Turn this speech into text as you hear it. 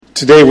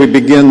Today we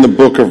begin the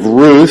book of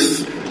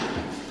Ruth,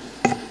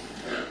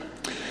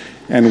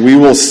 and we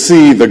will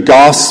see the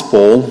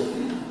gospel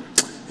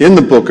in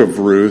the book of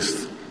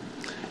Ruth,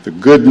 the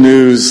good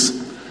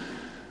news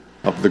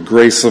of the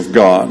grace of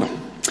God.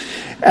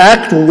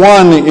 Act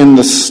 1 in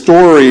the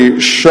story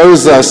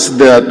shows us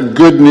that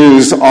good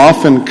news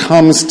often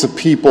comes to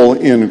people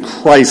in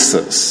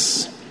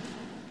crisis.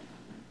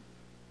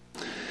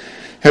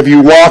 Have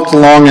you walked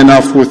long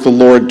enough with the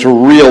Lord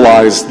to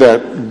realize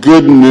that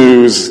good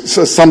news,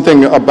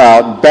 something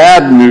about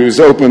bad news,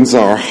 opens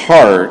our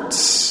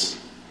hearts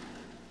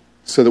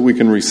so that we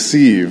can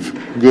receive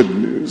good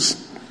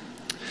news?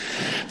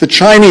 The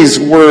Chinese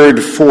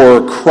word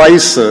for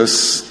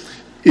crisis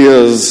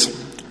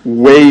is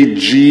wei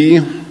ji.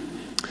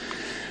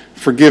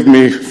 Forgive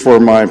me for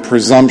my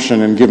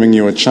presumption in giving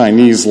you a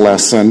Chinese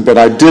lesson, but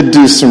I did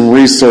do some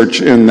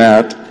research in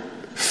that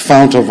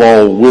fount of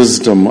all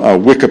wisdom,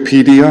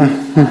 Wikipedia.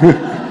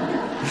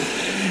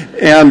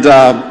 And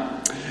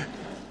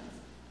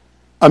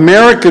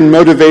American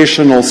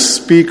motivational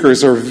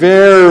speakers are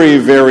very,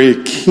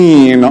 very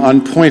keen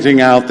on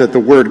pointing out that the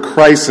word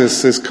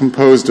crisis is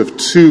composed of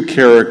two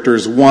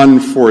characters, one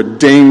for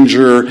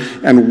danger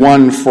and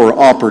one for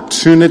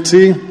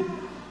opportunity.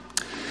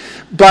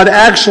 But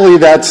actually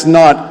that's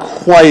not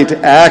quite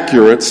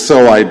accurate,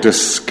 so I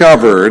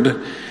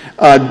discovered.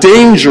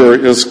 Danger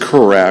is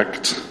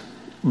correct,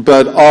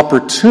 but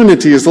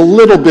opportunity is a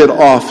little bit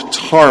off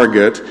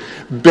target.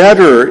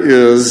 Better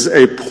is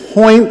a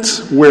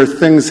point where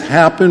things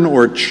happen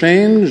or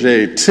change,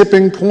 a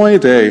tipping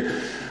point,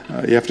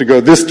 you have to go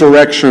this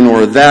direction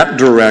or that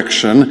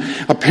direction.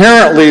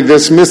 Apparently,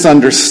 this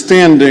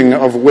misunderstanding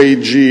of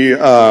wei ji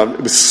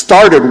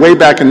started way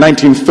back in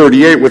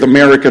 1938 with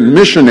American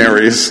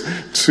missionaries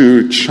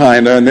to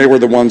China, and they were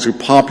the ones who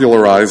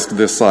popularized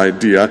this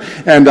idea.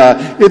 And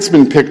it's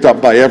been picked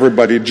up by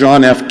everybody.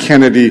 John F.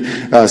 Kennedy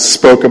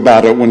spoke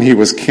about it when he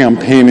was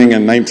campaigning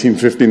in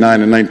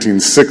 1959 and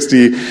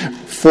 1960.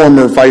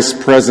 Former Vice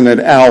President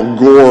Al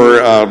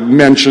Gore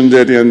mentioned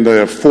it in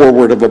the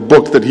foreword of a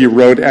book that he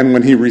wrote, and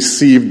when he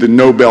received the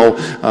Nobel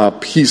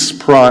Peace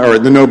Prize, or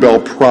the Nobel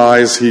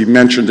Prize, he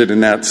mentioned it in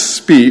that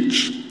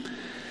speech.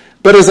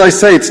 But as I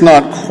say, it's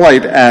not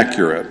quite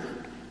accurate.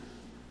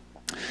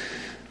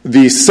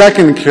 The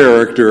second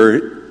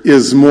character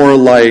is more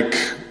like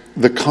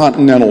the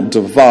Continental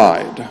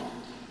Divide.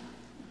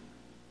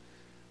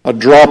 A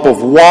drop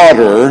of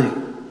water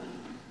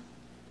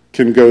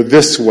can go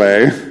this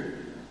way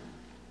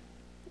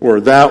or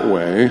that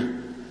way,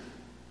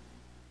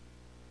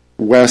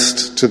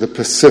 west to the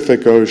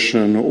Pacific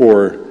Ocean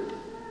or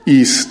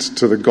east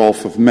to the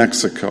Gulf of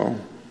Mexico.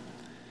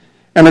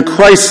 And a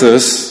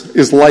crisis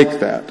is like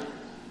that.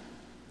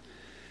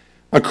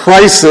 A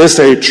crisis,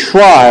 a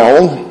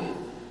trial,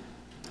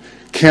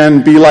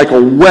 can be like a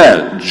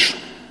wedge.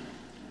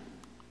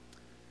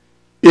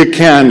 It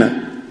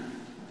can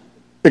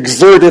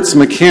exert its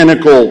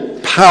mechanical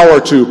power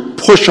to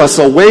push us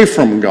away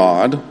from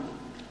God,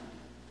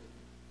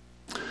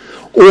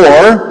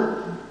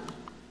 or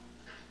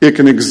it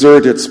can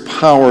exert its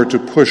power to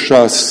push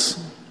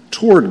us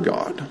toward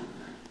God.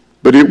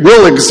 But it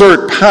will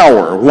exert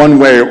power one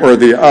way or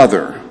the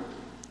other.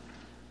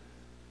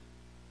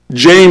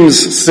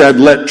 James said,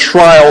 "Let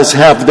trials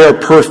have their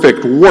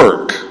perfect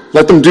work.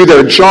 Let them do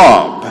their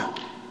job.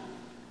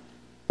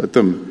 Let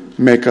them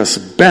make us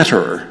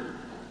better,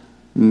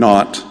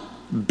 not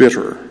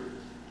bitter."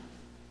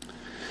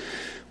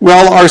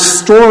 Well, our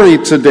story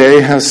today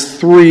has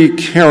three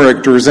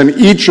characters, and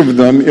each of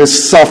them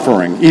is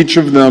suffering. Each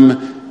of them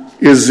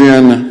is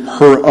in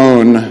her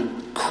own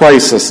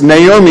crisis.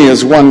 Naomi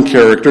is one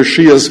character.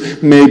 She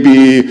is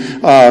maybe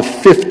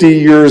 50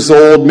 years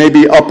old,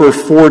 maybe upper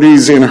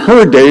 40s. In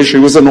her day, she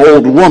was an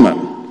old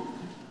woman.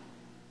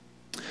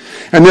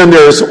 And then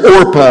there's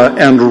Orpah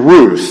and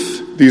Ruth.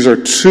 These are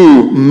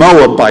two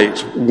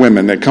Moabite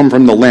women that come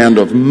from the land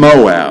of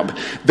Moab.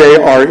 They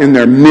are in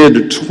their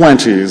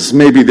mid-20s,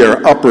 maybe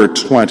their upper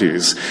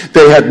 20s.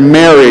 They had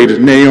married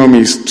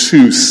Naomi's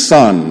two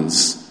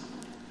sons,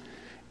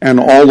 and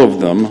all of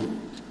them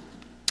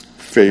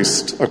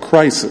faced a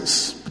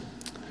crisis.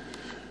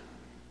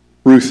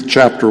 Ruth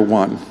chapter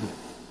 1.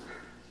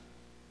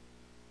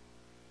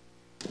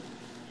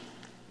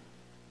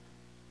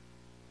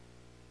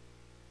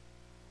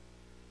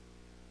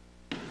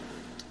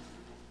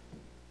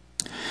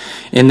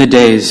 In the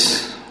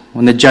days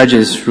when the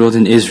judges ruled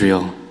in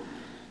Israel,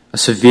 a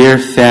severe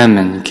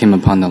famine came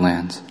upon the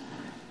land.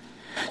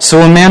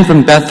 So a man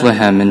from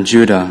Bethlehem in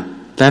Judah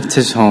left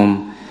his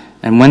home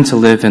and went to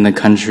live in the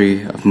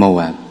country of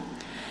Moab,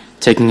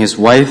 taking his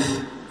wife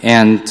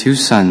and two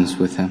sons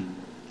with him.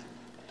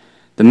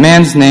 The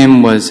man's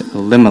name was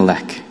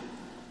Elimelech,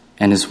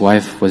 and his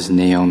wife was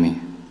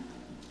Naomi.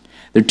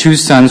 Their two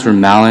sons were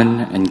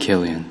Mahlon and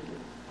Chilion.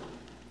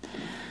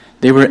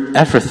 They were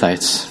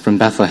Ephrathites from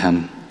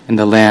Bethlehem, in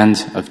the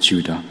land of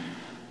Judah.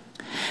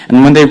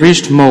 And when they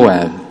reached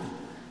Moab,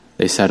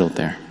 they settled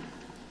there.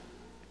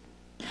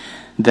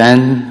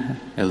 Then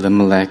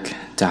Elimelech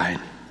died,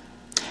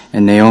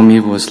 and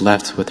Naomi was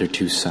left with her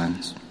two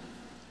sons.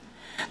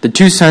 The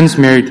two sons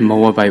married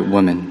Moabite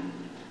women.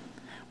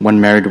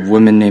 One married a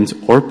woman named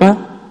Orpah,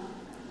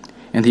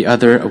 and the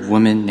other a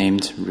woman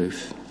named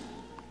Ruth.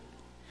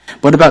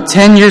 But about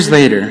 10 years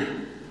later,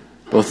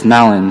 both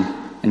Mahlon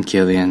and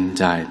Chilion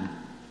died.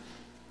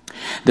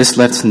 This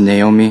left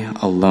Naomi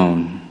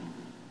alone,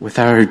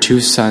 without her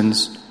two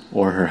sons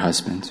or her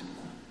husband.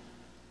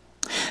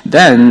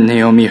 Then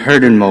Naomi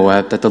heard in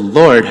Moab that the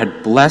Lord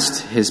had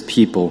blessed his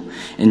people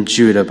in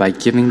Judah by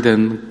giving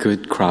them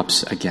good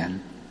crops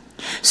again.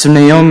 So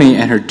Naomi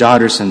and her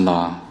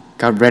daughters-in-law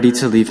got ready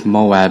to leave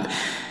Moab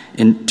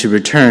to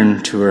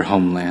return to her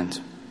homeland.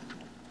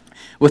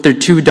 With her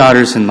two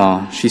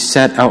daughters-in-law, she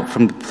set out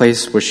from the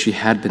place where she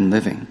had been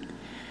living,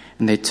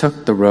 and they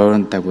took the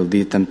road that would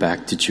lead them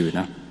back to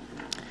Judah.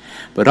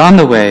 But on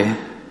the way,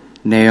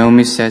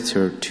 Naomi said to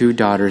her two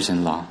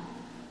daughters-in-law,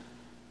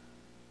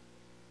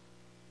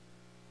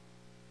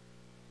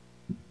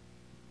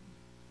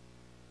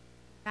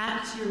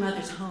 "Back to your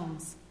mother's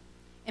homes,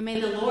 and may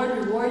the Lord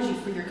reward you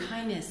for your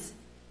kindness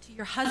to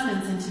your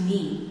husbands and to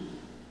me.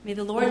 May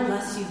the Lord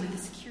bless you with the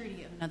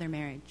security of another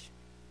marriage."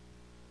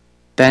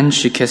 Then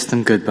she kissed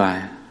them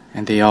goodbye,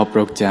 and they all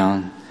broke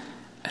down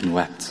and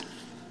wept.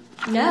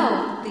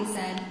 "No," they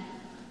said,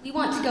 "we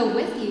want to go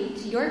with you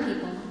to your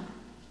people."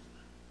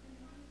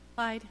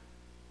 Replied,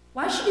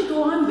 "Why should you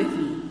go on with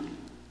me?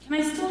 Can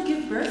I still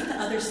give birth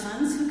to other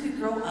sons who could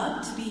grow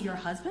up to be your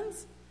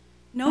husbands?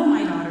 No,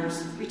 my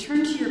daughters,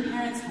 return to your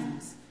parents'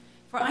 homes,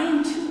 for I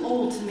am too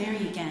old to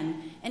marry again,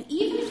 and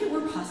even if it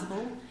were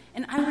possible,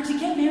 and I were to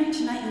get married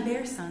tonight and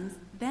bear sons,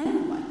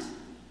 then what?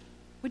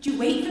 Would you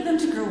wait for them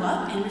to grow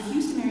up and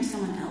refuse to marry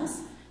someone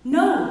else?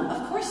 No,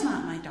 of course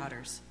not, my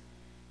daughters.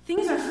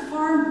 Things are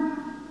far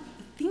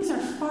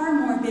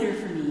more bitter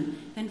for me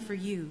than for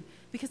you,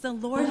 because the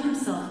Lord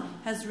himself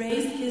has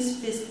raised his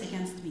fist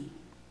against me."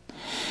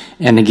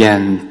 And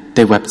again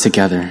they wept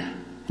together,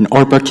 and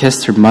Orpah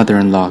kissed her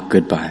mother-in-law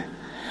goodbye,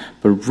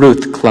 but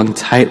Ruth clung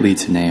tightly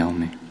to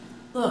Naomi.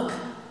 "Look,"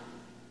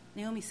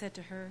 Naomi said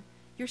to her,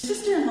 "your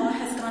sister-in-law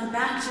has gone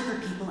back to her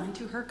people and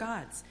to her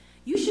gods.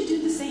 You should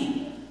do the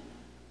same."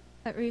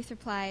 But Ruth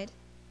replied,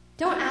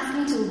 "Don't ask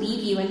me to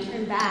leave you and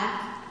turn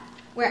back.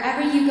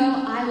 Wherever you go,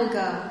 I will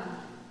go.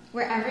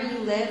 Wherever you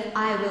live,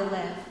 I will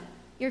live.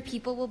 Your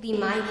people will be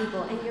my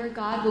people, and your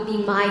God will be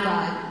my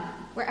God.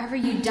 Wherever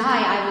you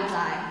die, I will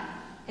die,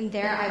 and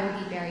there I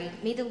will be buried.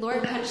 May the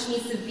Lord punish me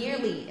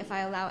severely if I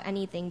allow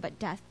anything but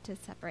death to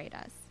separate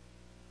us."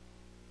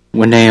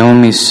 When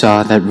Naomi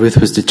saw that Ruth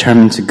was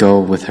determined to go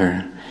with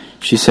her,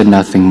 she said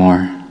nothing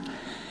more.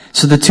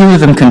 So the two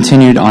of them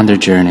continued on their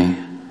journey.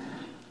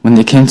 When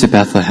they came to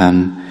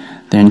Bethlehem,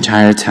 the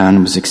entire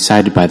town was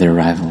excited by their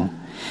arrival.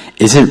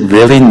 "Is it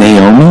really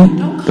Naomi?"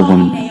 "Don't the call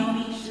woman. me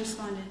Naomi," she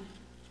responded.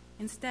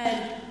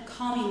 "Instead,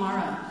 call me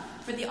Mara,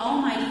 for the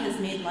Almighty has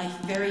made life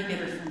very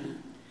bitter for me.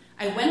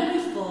 I went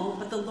away full,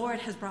 but the Lord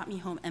has brought me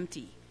home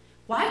empty.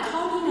 Why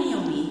call me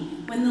Naomi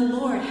when the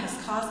Lord has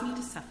caused me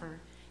to suffer,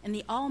 and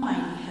the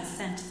Almighty has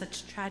sent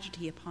such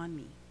tragedy upon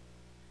me?"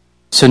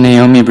 So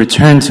Naomi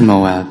returned to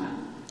Moab,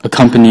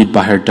 accompanied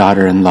by her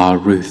daughter-in-law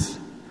Ruth,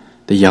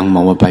 the young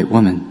Moabite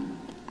woman.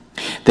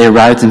 They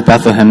arrived in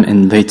Bethlehem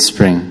in late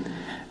spring,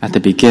 at the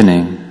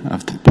beginning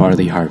of the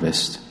barley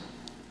harvest.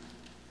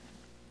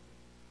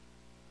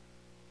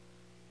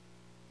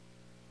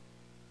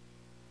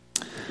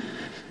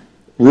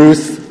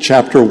 Ruth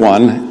chapter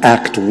 1,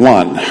 Act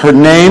 1. Her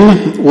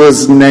name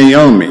was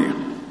Naomi.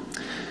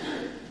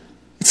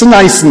 It's a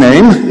nice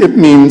name. It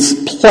means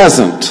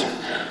pleasant.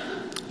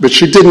 But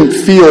she didn't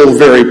feel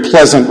very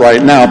pleasant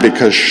right now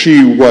because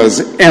she was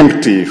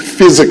empty,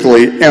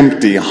 physically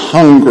empty,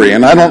 hungry.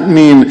 And I don't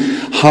mean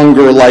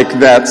hunger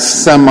like that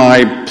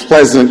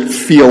semi-pleasant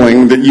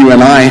feeling that you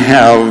and I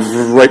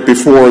have right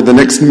before the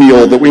next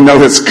meal that we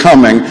know is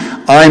coming.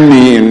 I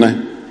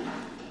mean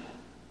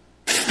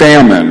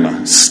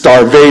famine,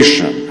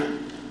 starvation.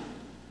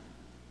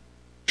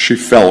 She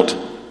felt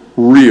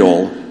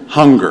real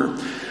hunger.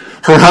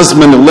 Her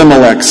husband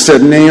Elimelech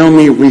said,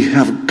 "Naomi, we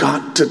have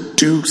got to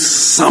do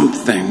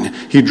something."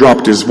 He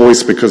dropped his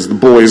voice because the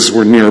boys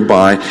were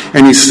nearby,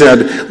 and he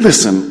said,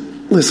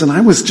 Listen,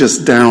 I was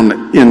just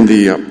down in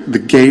the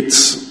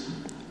gates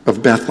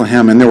of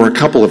Bethlehem, and there were a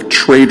couple of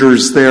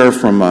traders there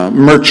from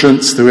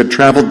merchants who had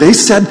traveled. They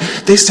said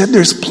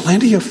there's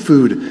plenty of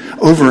food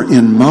over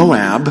in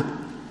Moab.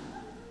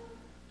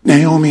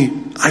 Naomi,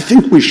 I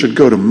think we should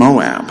go to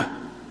Moab."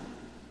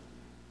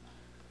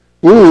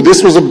 Ooh,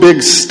 this was a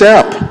big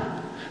step.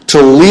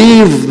 To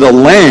leave the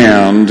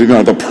land,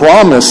 the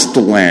promised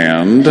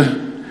land,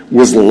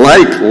 was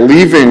like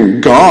leaving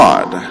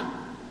God.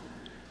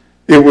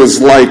 It was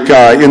like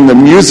in the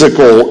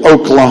musical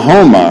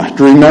Oklahoma.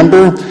 Do you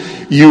remember?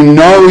 You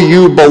know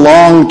you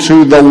belong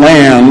to the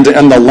land,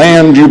 and the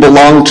land you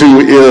belong to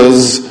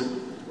is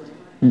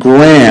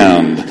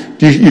grand.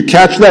 You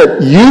catch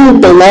that? You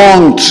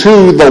belong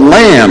to the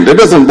land. It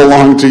doesn't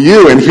belong to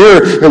you. And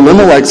here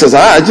Elimelech says,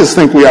 I just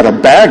think we ought to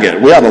bag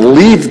it. We ought to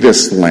leave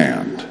this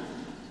land.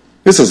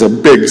 This is a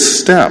big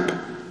step.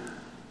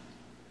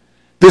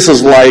 This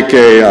is like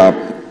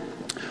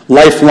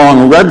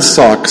lifelong Red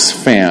Sox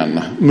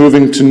fan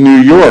moving to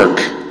New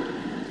York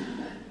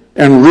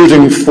and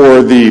rooting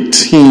for the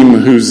team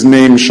whose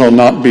name shall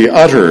not be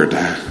uttered.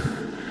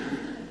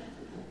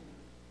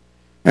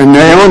 And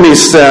Naomi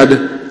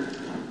said,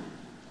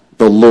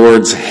 "The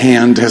Lord's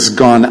hand has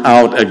gone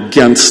out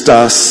against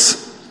us.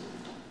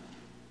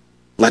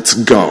 Let's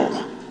go."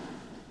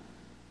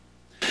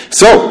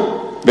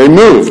 So they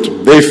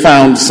moved. They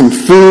found some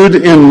food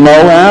in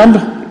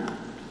Moab.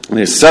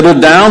 They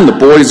settled down. The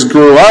boys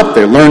grew up.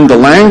 They learned the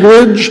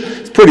language.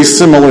 It's pretty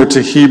similar to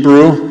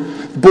Hebrew.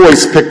 The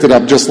boys picked it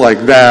up just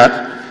like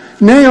that.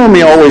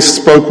 Naomi always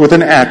spoke with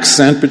an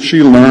accent, but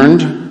she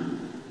learned.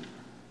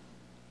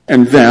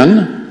 And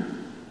then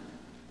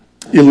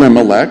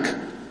Elimelech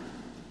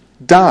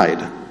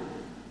died.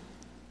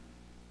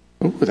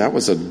 Oh, that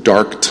was a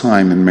dark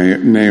time in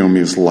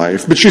Naomi's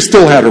life, but she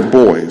still had her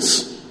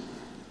boys.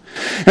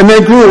 And they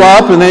grew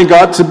up and they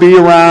got to be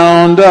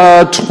around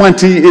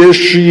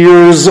 20-ish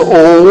years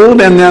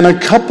old, and then a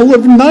couple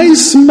of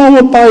nice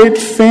Moabite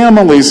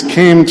families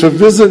came to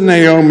visit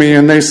Naomi,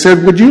 and they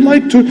said, "Would you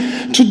like to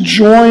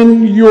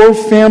join your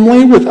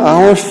family with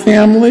our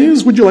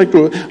families? Would you like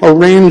to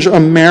arrange a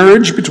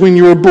marriage between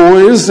your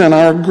boys and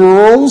our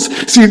girls?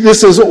 See,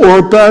 this is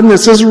Orpah and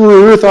this is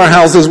Ruth. Our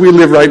houses, we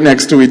live right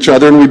next to each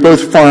other, and we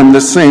both farm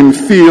the same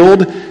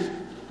field."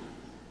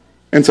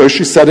 And so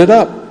she set it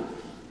up.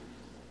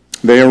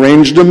 They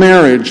arranged a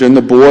marriage, and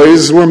the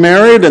boys were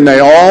married, and they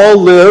all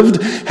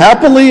lived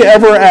happily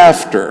ever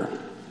after.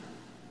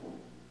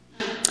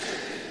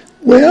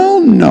 Well,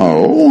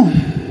 no,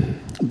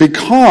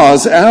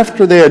 because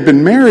after they had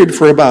been married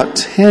for about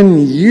 10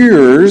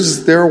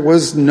 years, there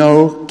was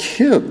no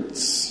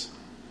kids.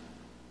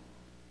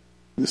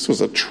 This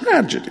was a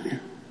tragedy.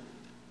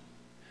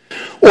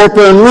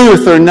 Orpah and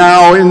Ruth are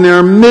now in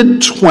their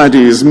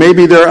mid-20s,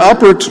 maybe their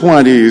upper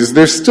 20s.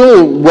 They're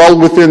still well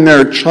within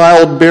their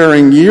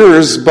childbearing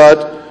years,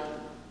 but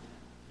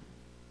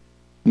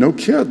no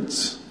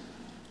kids.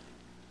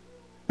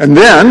 And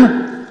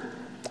then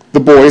the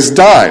boys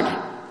died.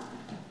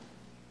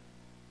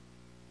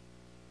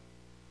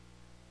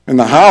 And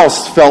the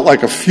house felt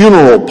like a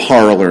funeral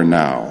parlor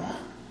now.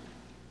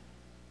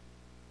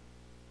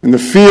 And the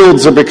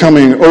fields are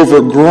becoming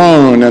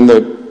overgrown, and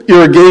the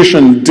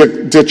irrigation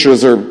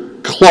ditches are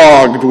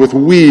clogged with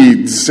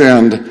weeds,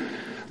 and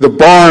the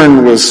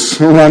barn was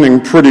running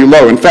pretty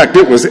low. In fact,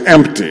 it was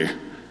empty.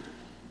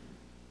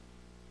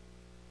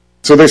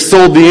 So they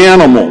sold the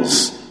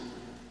animals.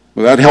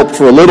 Well, that helped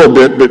for a little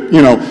bit, but,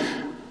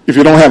 if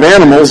you don't have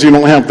animals, you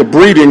don't have the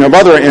breeding of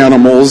other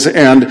animals,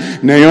 and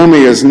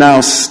Naomi is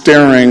now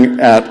staring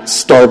at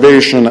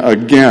starvation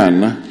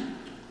again.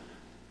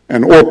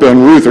 And Orpah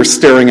and Ruth are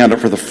staring at it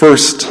for the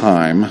first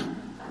time.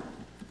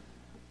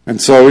 And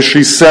so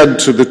she said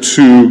to the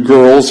two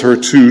girls, her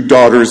two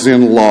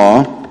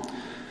daughters-in-law,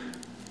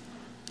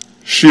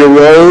 she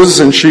arose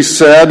and she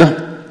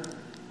said,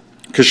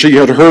 because she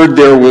had heard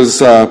there was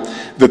that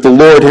the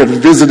Lord had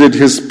visited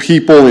his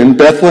people in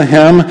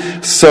Bethlehem,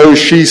 so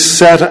she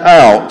set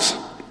out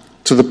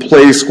to the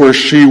place where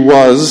she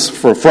was,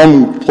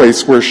 from the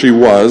place where she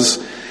was,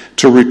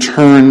 to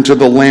return to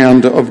the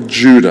land of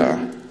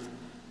Judah.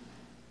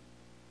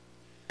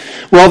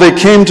 Well, they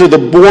came to the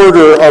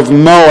border of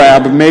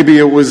Moab. Maybe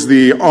it was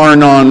the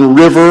Arnon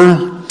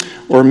River,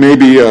 or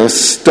maybe a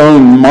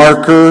stone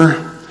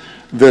marker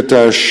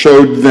that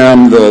showed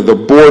them the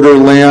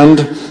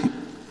borderland.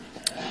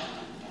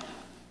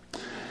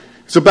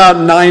 It's about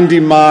 90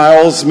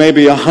 miles,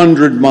 maybe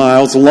 100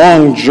 miles, a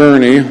long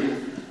journey.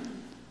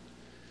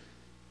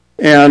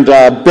 And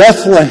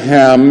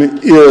Bethlehem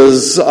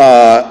is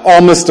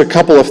almost a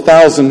couple of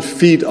thousand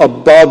feet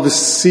above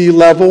sea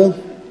level.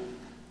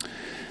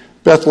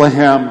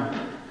 Bethlehem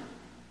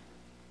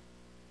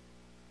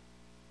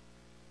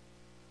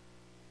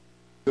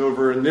is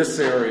over in this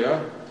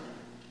area.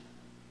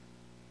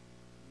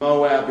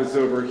 Moab is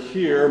over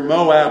here.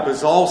 Moab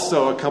is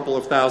also a couple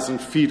of thousand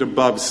feet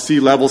above sea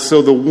level,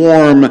 so the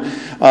warm,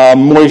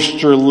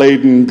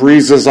 moisture-laden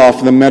breezes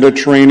off the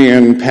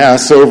Mediterranean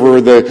pass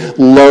over the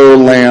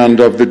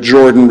lowland of the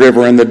Jordan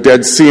River and the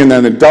Dead Sea, and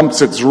then it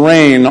dumps its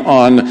rain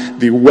on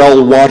the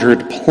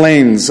well-watered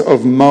plains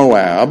of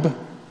Moab.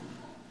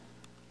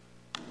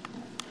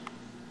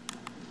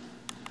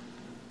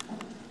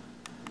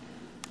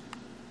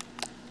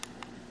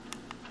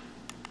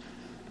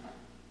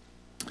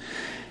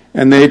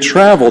 And they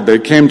traveled. They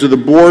came to the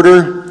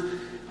border,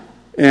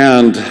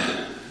 and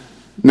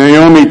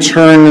Naomi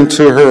turned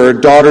to her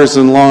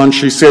daughters-in-law and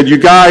she said, "You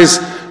guys,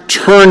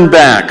 turn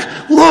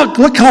back.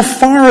 Look how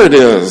far it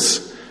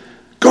is.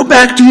 Go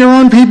back to your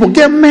own people.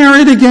 Get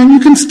married again.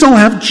 You can still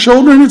have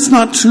children. It's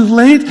not too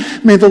late.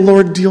 May the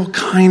Lord deal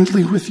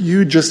kindly with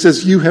you just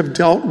as you have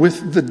dealt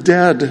with the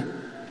dead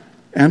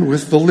and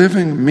with the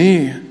living,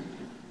 me."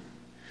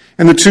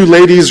 And the two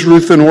ladies,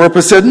 Ruth and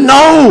Orpah, said,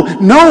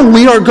 No,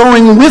 we are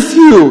going with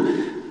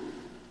you.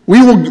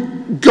 We will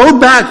go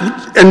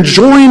back and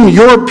join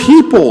your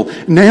people.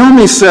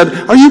 Naomi said,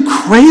 "Are you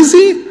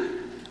crazy?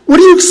 What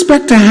do you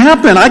expect to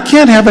happen? I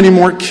can't have any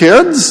more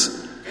kids."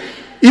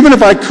 Even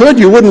if I could,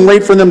 you wouldn't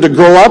wait for them to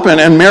grow up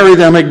and marry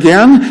them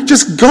again.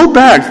 Just go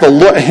back.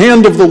 The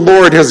hand of the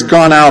Lord has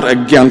gone out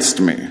against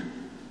me.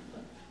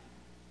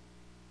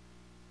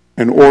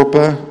 And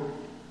Orpah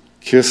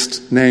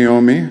kissed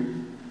Naomi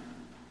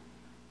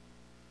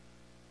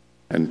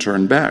and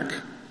turned back.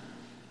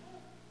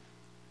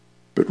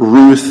 But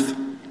Ruth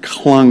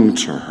clung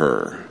to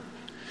her.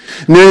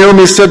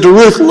 Naomi said to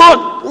Ruth,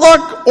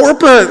 look,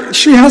 Orpah,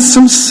 she has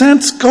some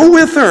sense. Go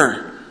with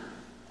her.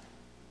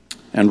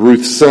 And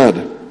Ruth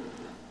said,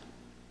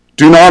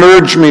 do not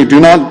urge me, do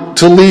not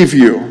to leave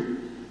you.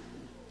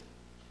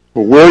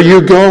 But where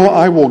you go,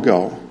 I will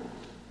go.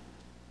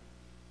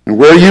 And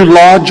where you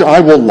lodge, I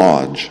will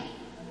lodge.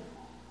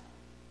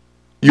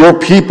 Your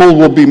people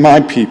will be my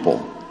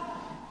people.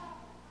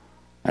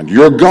 And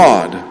your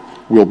God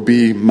will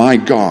be my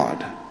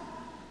God.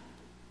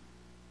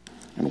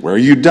 And where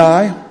you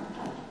die,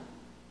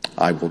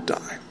 I will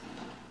die.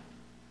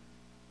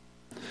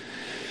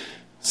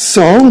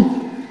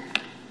 So,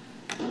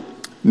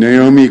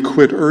 Naomi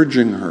quit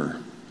urging her.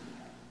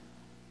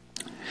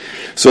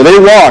 So they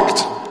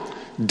walked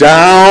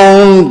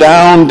down,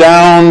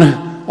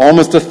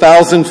 almost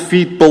 1,000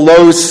 feet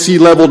below sea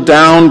level,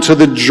 down to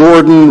the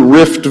Jordan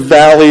Rift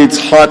Valley. It's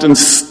hot and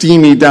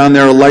steamy down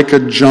there like a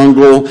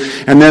jungle.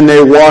 And then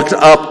they walked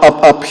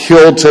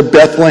uphill to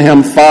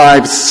Bethlehem,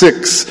 5,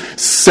 6,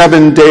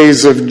 7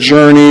 days of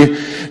journey.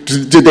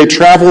 Did they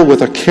travel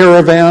with a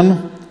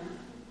caravan?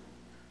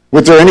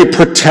 Was there any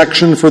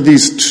protection for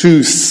these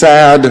two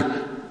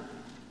sad,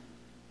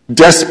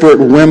 desperate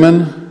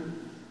women?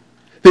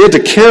 They had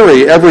to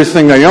carry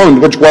everything they owned,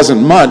 which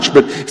wasn't much,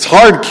 but it's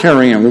hard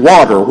carrying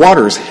water.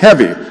 Water is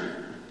heavy. And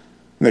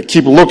they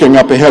keep looking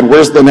up ahead.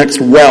 Where's the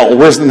next well?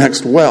 Where's the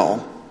next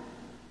well?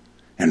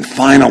 And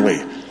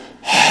finally,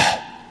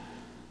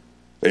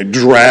 they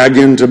drag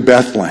into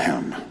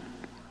Bethlehem.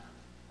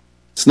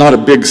 It's not a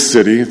big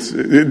city.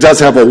 It does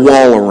have a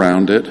wall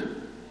around it.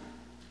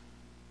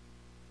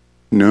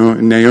 No,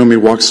 Naomi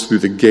walks through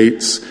the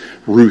gates.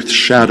 Ruth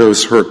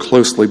shadows her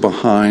closely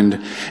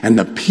behind. And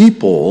the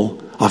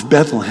people of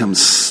Bethlehem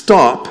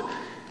stop.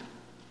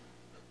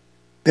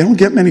 They don't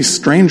get many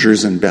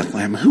strangers in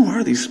Bethlehem. Who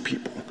are these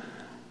people?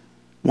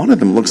 One of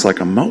them looks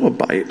like a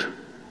Moabite.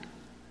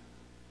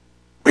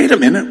 Wait a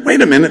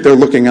minute. They're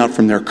looking out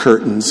from their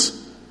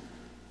curtains.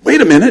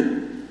 Wait a minute.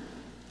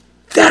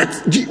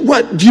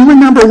 Do you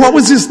remember, what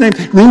was his name?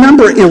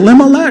 Remember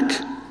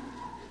Elimelech?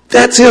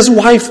 That's his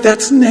wife.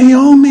 That's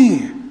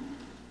Naomi.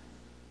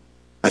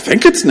 I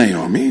think it's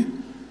Naomi.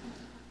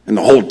 And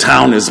the whole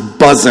town is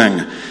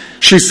buzzing.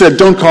 She said,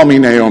 don't call me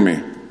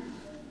Naomi.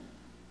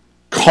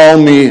 Call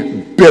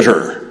me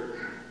bitter.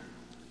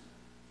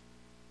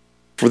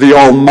 For the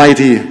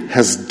Almighty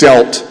has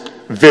dealt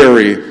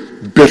very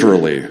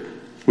bitterly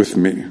with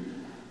me.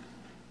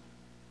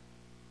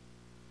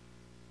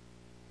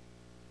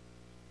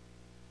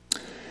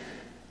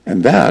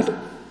 And that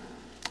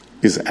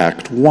is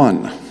Act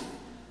 1.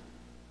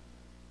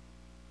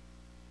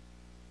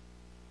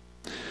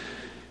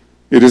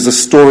 It is a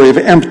story of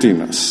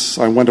emptiness.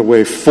 I went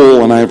away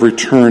full and I have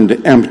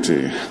returned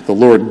empty. The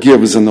Lord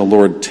gives and the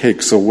Lord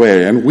takes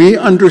away. And we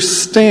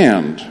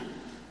understand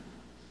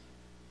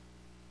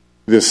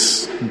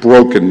this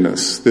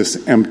brokenness,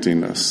 this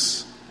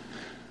emptiness.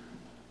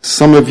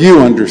 Some of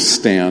you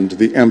understand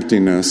the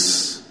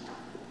emptiness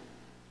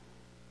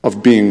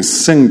of being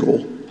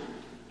single.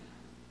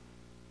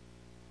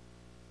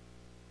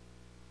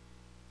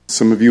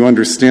 Some of you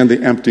understand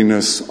the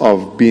emptiness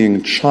of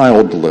being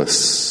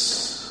childless.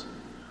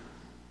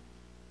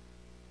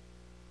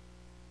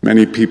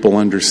 Many people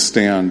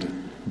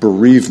understand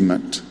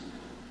bereavement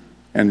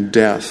and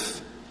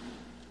death.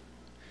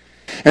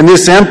 And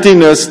this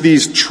emptiness,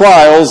 these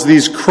trials,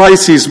 these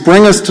crises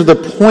bring us to the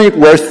point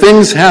where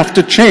things have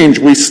to change.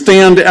 We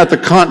stand at the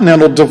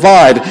continental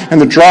divide,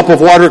 and the drop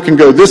of water can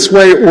go this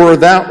way or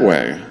that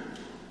way.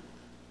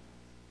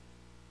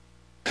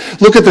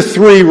 Look at the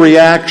three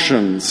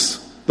reactions,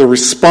 the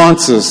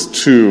responses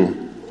to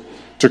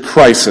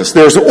crisis.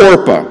 There's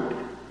Orpah.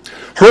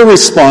 Her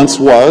response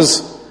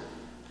was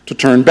to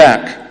turn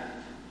back.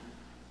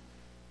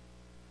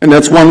 And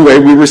that's one way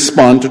we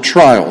respond to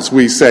trials.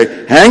 We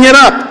say, hang it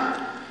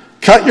up,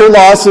 cut your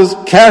losses,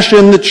 cash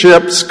in the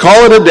chips,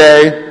 call it a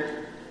day.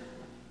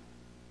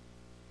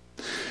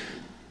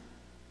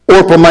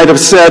 Orpah might have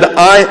said,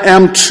 I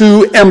am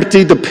too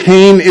empty, the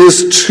pain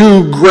is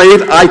too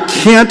great, I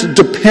can't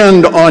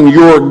depend on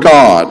your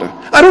God.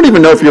 I don't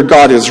even know if your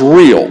God is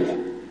real.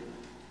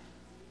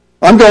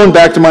 I'm going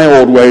back to my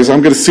old ways.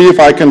 I'm going to see if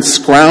I can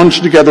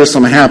scrounge together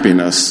some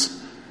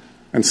happiness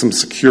and some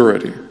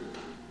security.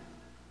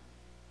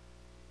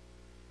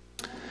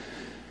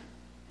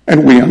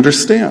 And we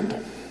understand.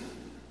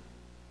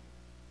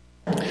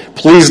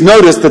 Please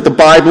notice that the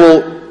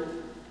Bible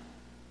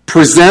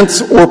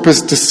presents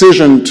Orpah's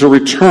decision to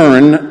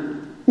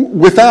return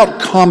without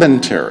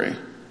commentary.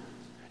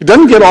 It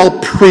doesn't get all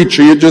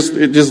preachy, it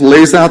just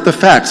lays out the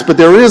facts. But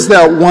there is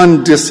that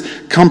one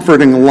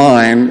discomforting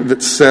line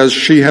that says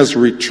she has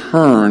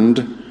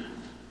returned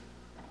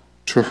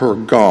to her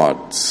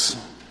gods.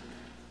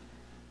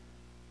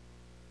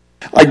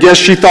 I guess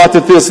she thought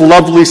that this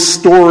lovely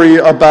story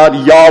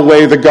about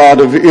Yahweh, the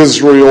God of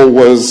Israel,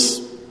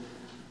 was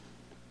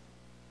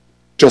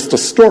just a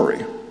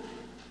story.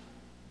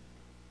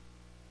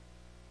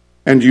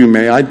 And you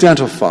may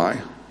identify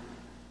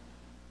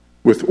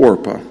with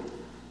Orpah.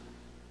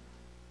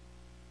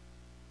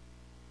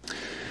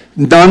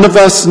 None of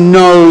us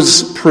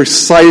knows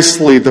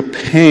precisely the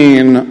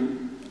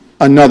pain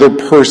another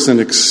person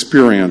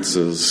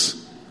experiences.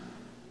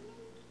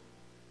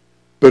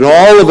 But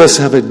all of us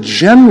have a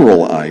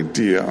general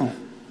idea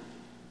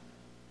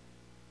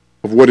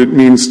of what it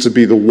means to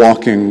be the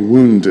walking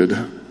wounded.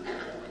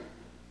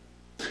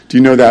 Do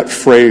you know that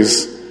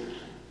phrase,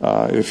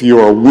 if you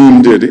are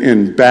wounded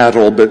in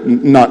battle, but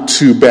not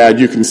too bad,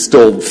 you can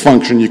still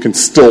function, you can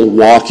still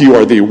walk, you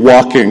are the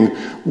walking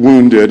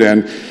wounded,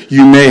 and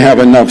you may have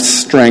enough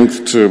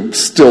strength to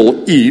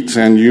still eat,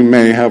 and you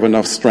may have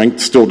enough strength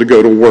still to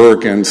go to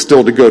work and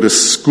still to go to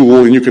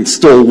school, and you can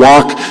still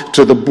walk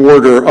to the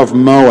border of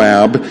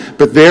Moab.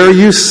 But there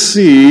you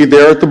see,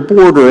 there at the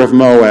border of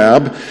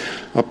Moab,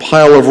 a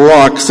pile of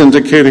rocks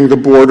indicating the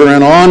border,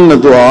 and on the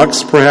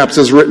rocks perhaps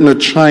is written a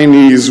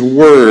Chinese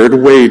word,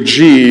 Wei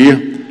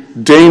Ji,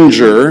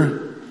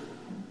 danger,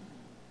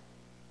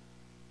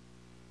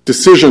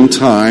 decision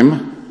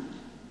time.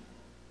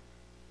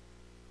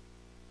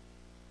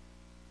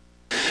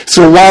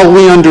 So while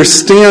we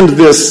understand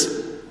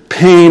this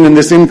pain and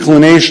this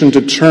inclination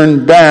to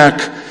turn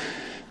back,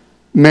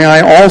 may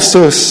I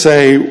also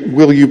say,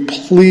 will you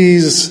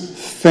please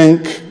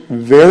think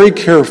very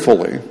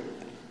carefully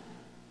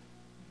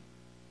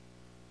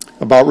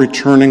about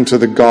returning to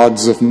the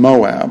gods of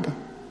Moab?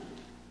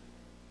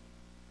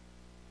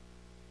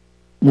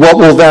 What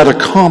will that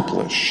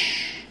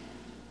accomplish?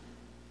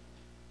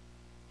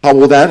 How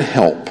will that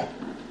help?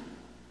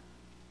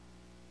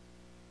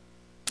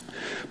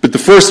 But the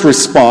first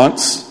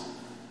response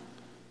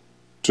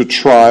to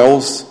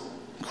trials,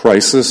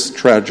 crisis,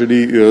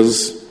 tragedy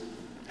is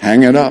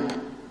hang it up.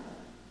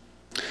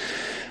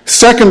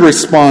 Second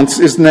response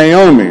is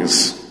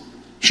Naomi's.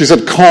 She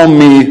said, call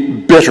me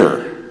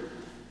bitter.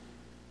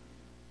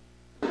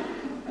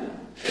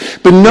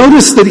 But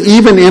notice that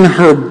even in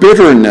her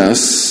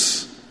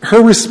bitterness,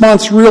 her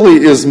response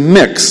really is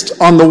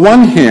mixed. On the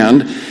one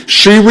hand,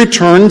 she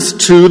returns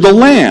to the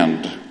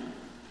land.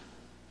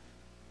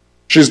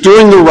 She's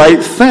doing the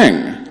right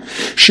thing.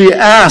 She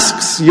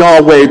asks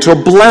Yahweh to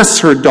bless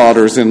her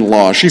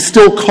daughters-in-law. She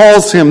still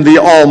calls him the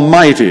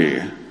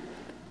Almighty.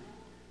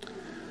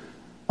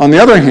 On the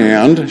other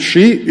hand,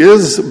 she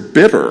is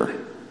bitter.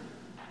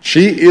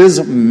 She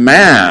is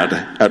mad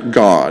at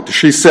God.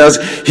 She says,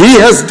 He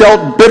has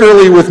dealt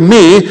bitterly with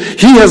me.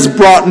 He has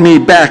brought me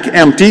back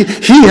empty.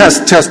 He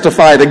has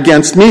testified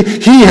against me.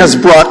 He has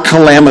brought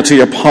calamity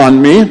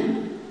upon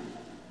me.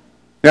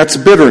 That's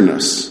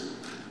bitterness.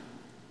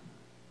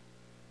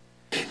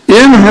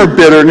 In her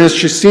bitterness,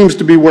 she seems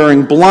to be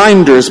wearing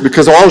blinders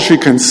because all she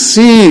can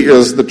see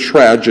is the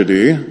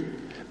tragedy,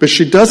 but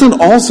she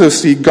doesn't also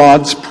see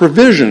God's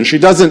provision. She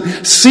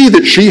doesn't see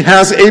that she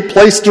has a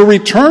place to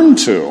return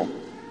to.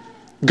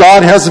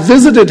 God has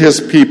visited his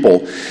people.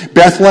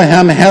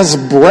 Bethlehem has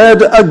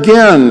bread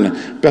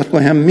again.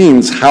 Bethlehem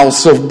means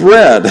house of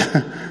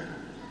bread.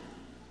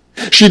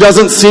 She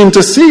doesn't seem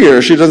to see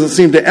her. She doesn't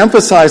seem to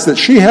emphasize that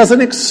she has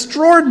an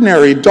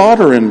extraordinary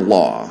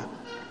daughter-in-law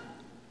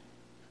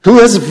who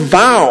has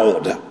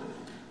vowed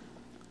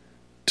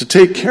to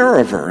take care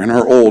of her in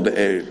her old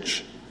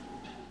age.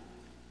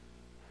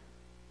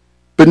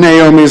 But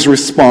Naomi's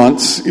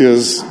response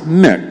is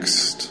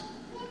mixed,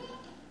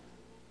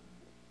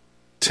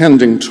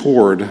 tending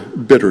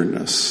toward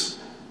bitterness.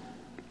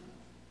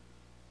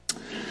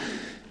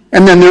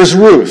 And then there's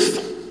Ruth.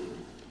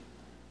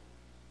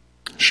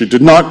 She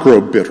did not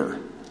grow bitter.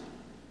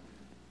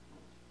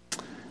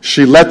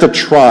 She let the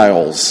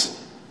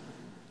trials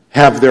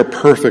have their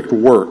perfect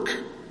work.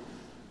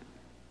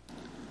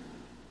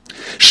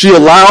 She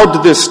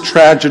allowed this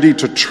tragedy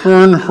to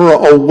turn her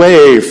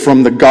away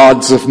from the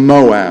gods of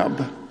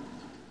Moab.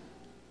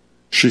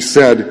 She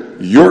said,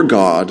 your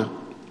God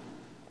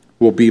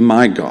will be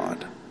my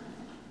God.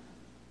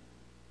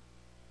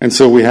 And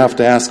so we have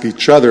to ask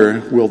each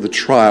other, will the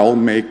trial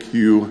make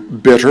you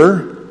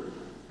bitter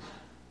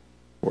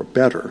or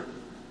better?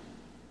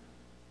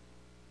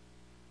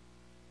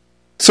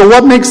 So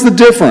what makes the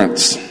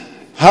difference?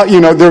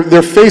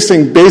 They're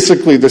facing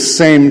basically the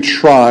same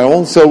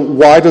trial. So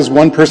why does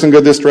one person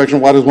go this direction?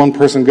 Why does one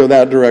person go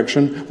that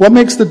direction? What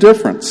makes the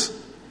difference?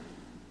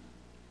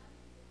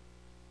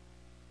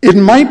 It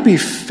might be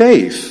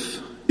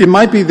faith. It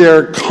might be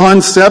their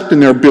concept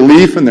and their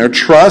belief and their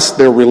trust,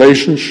 their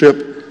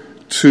relationship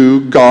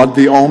to God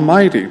the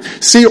Almighty.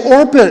 See,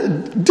 Orpah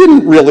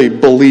didn't really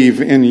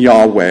believe in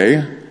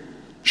Yahweh.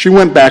 She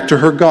went back to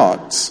her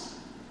gods.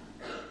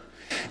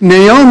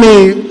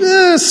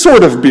 Naomi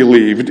sort of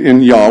believed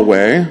in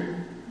Yahweh,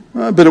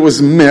 but it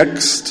was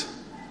mixed.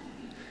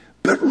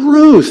 But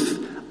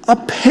Ruth, a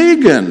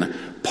pagan,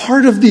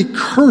 part of the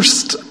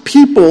cursed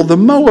people, the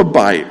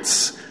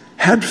Moabites,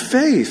 had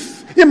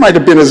faith. It might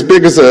have been as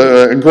big as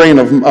a grain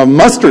of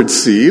mustard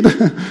seed,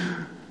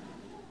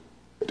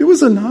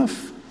 was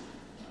enough.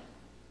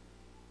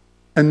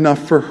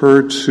 Enough for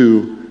her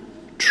to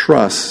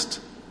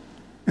trust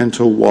and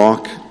to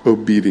walk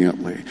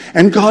obediently.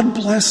 And God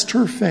blessed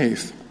her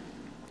faith.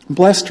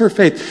 Blessed her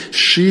faith.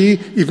 She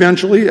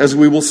eventually, as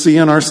we will see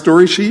in our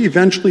story, she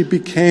eventually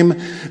became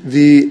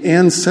the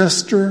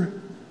ancestor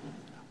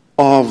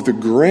of the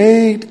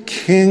great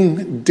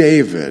King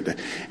David.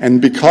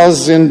 And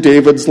because in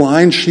David's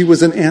line, she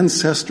was an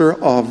ancestor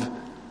of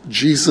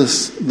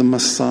Jesus the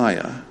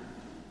Messiah.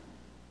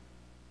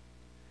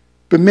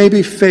 But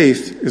maybe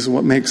faith is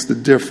what makes the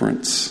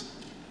difference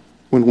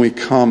when we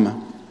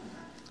come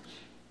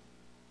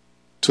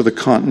to the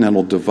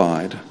continental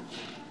divide.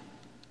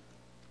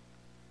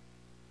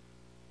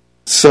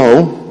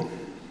 So,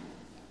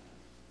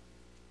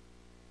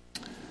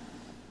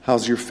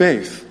 how's your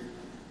faith?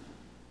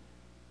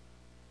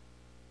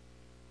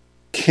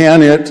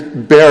 Can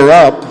it bear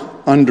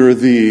up under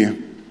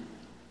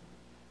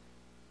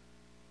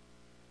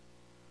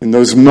in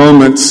those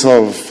moments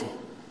of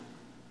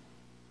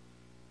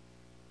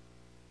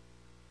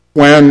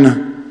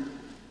when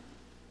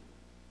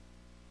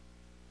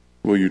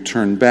will you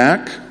turn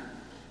back?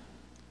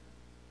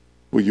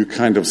 Will you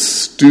kind of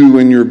stew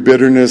in your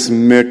bitterness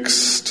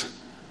mixed?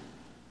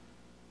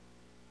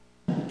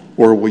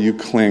 Or will you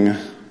cling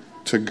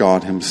to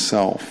God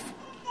himself?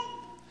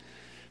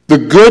 The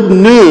good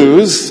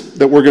news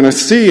that we're going to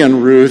see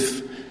in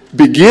Ruth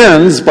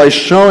begins by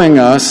showing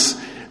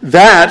us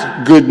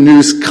that good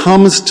news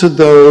comes to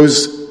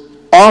those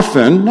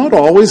often, not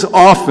always,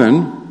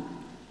 often,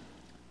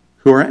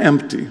 who are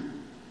empty,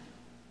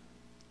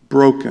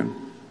 broken,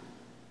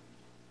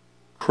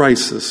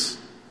 crisis,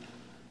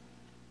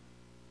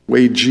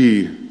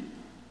 wagee,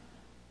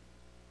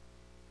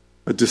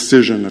 a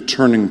decision, a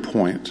turning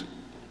point.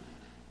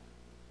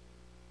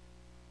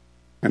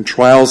 And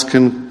trials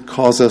can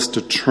cause us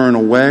to turn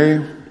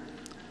away,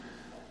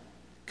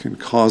 can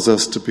cause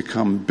us to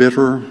become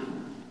bitter,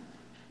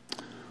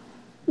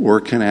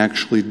 or can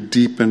actually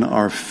deepen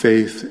our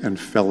faith and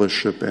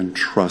fellowship and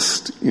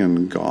trust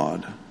in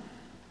God.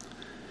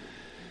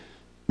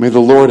 May the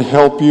Lord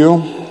help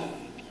you.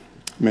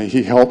 May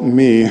he help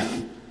me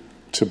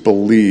to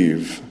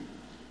believe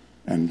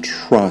and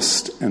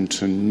trust and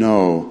to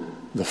know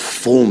the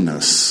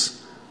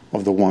fullness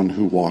of the one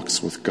who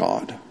walks with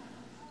God.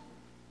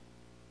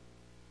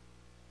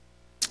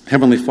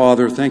 Heavenly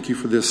Father, thank you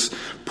for this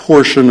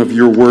portion of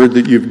your word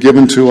that you've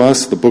given to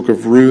us, the book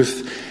of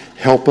Ruth.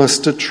 Help us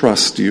to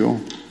trust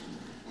you.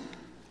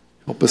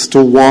 Help us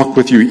to walk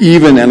with you,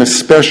 even and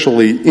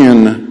especially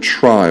in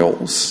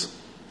trials.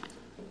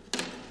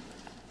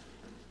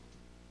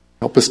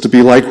 Help us to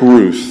be like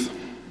Ruth,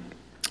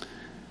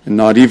 and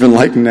not even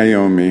like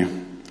Naomi,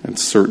 and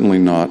certainly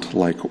not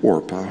like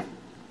Orpah.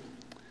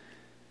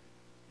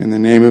 In the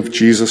name of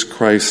Jesus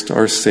Christ,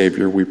 our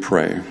Savior, we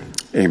pray.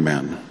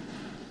 Amen.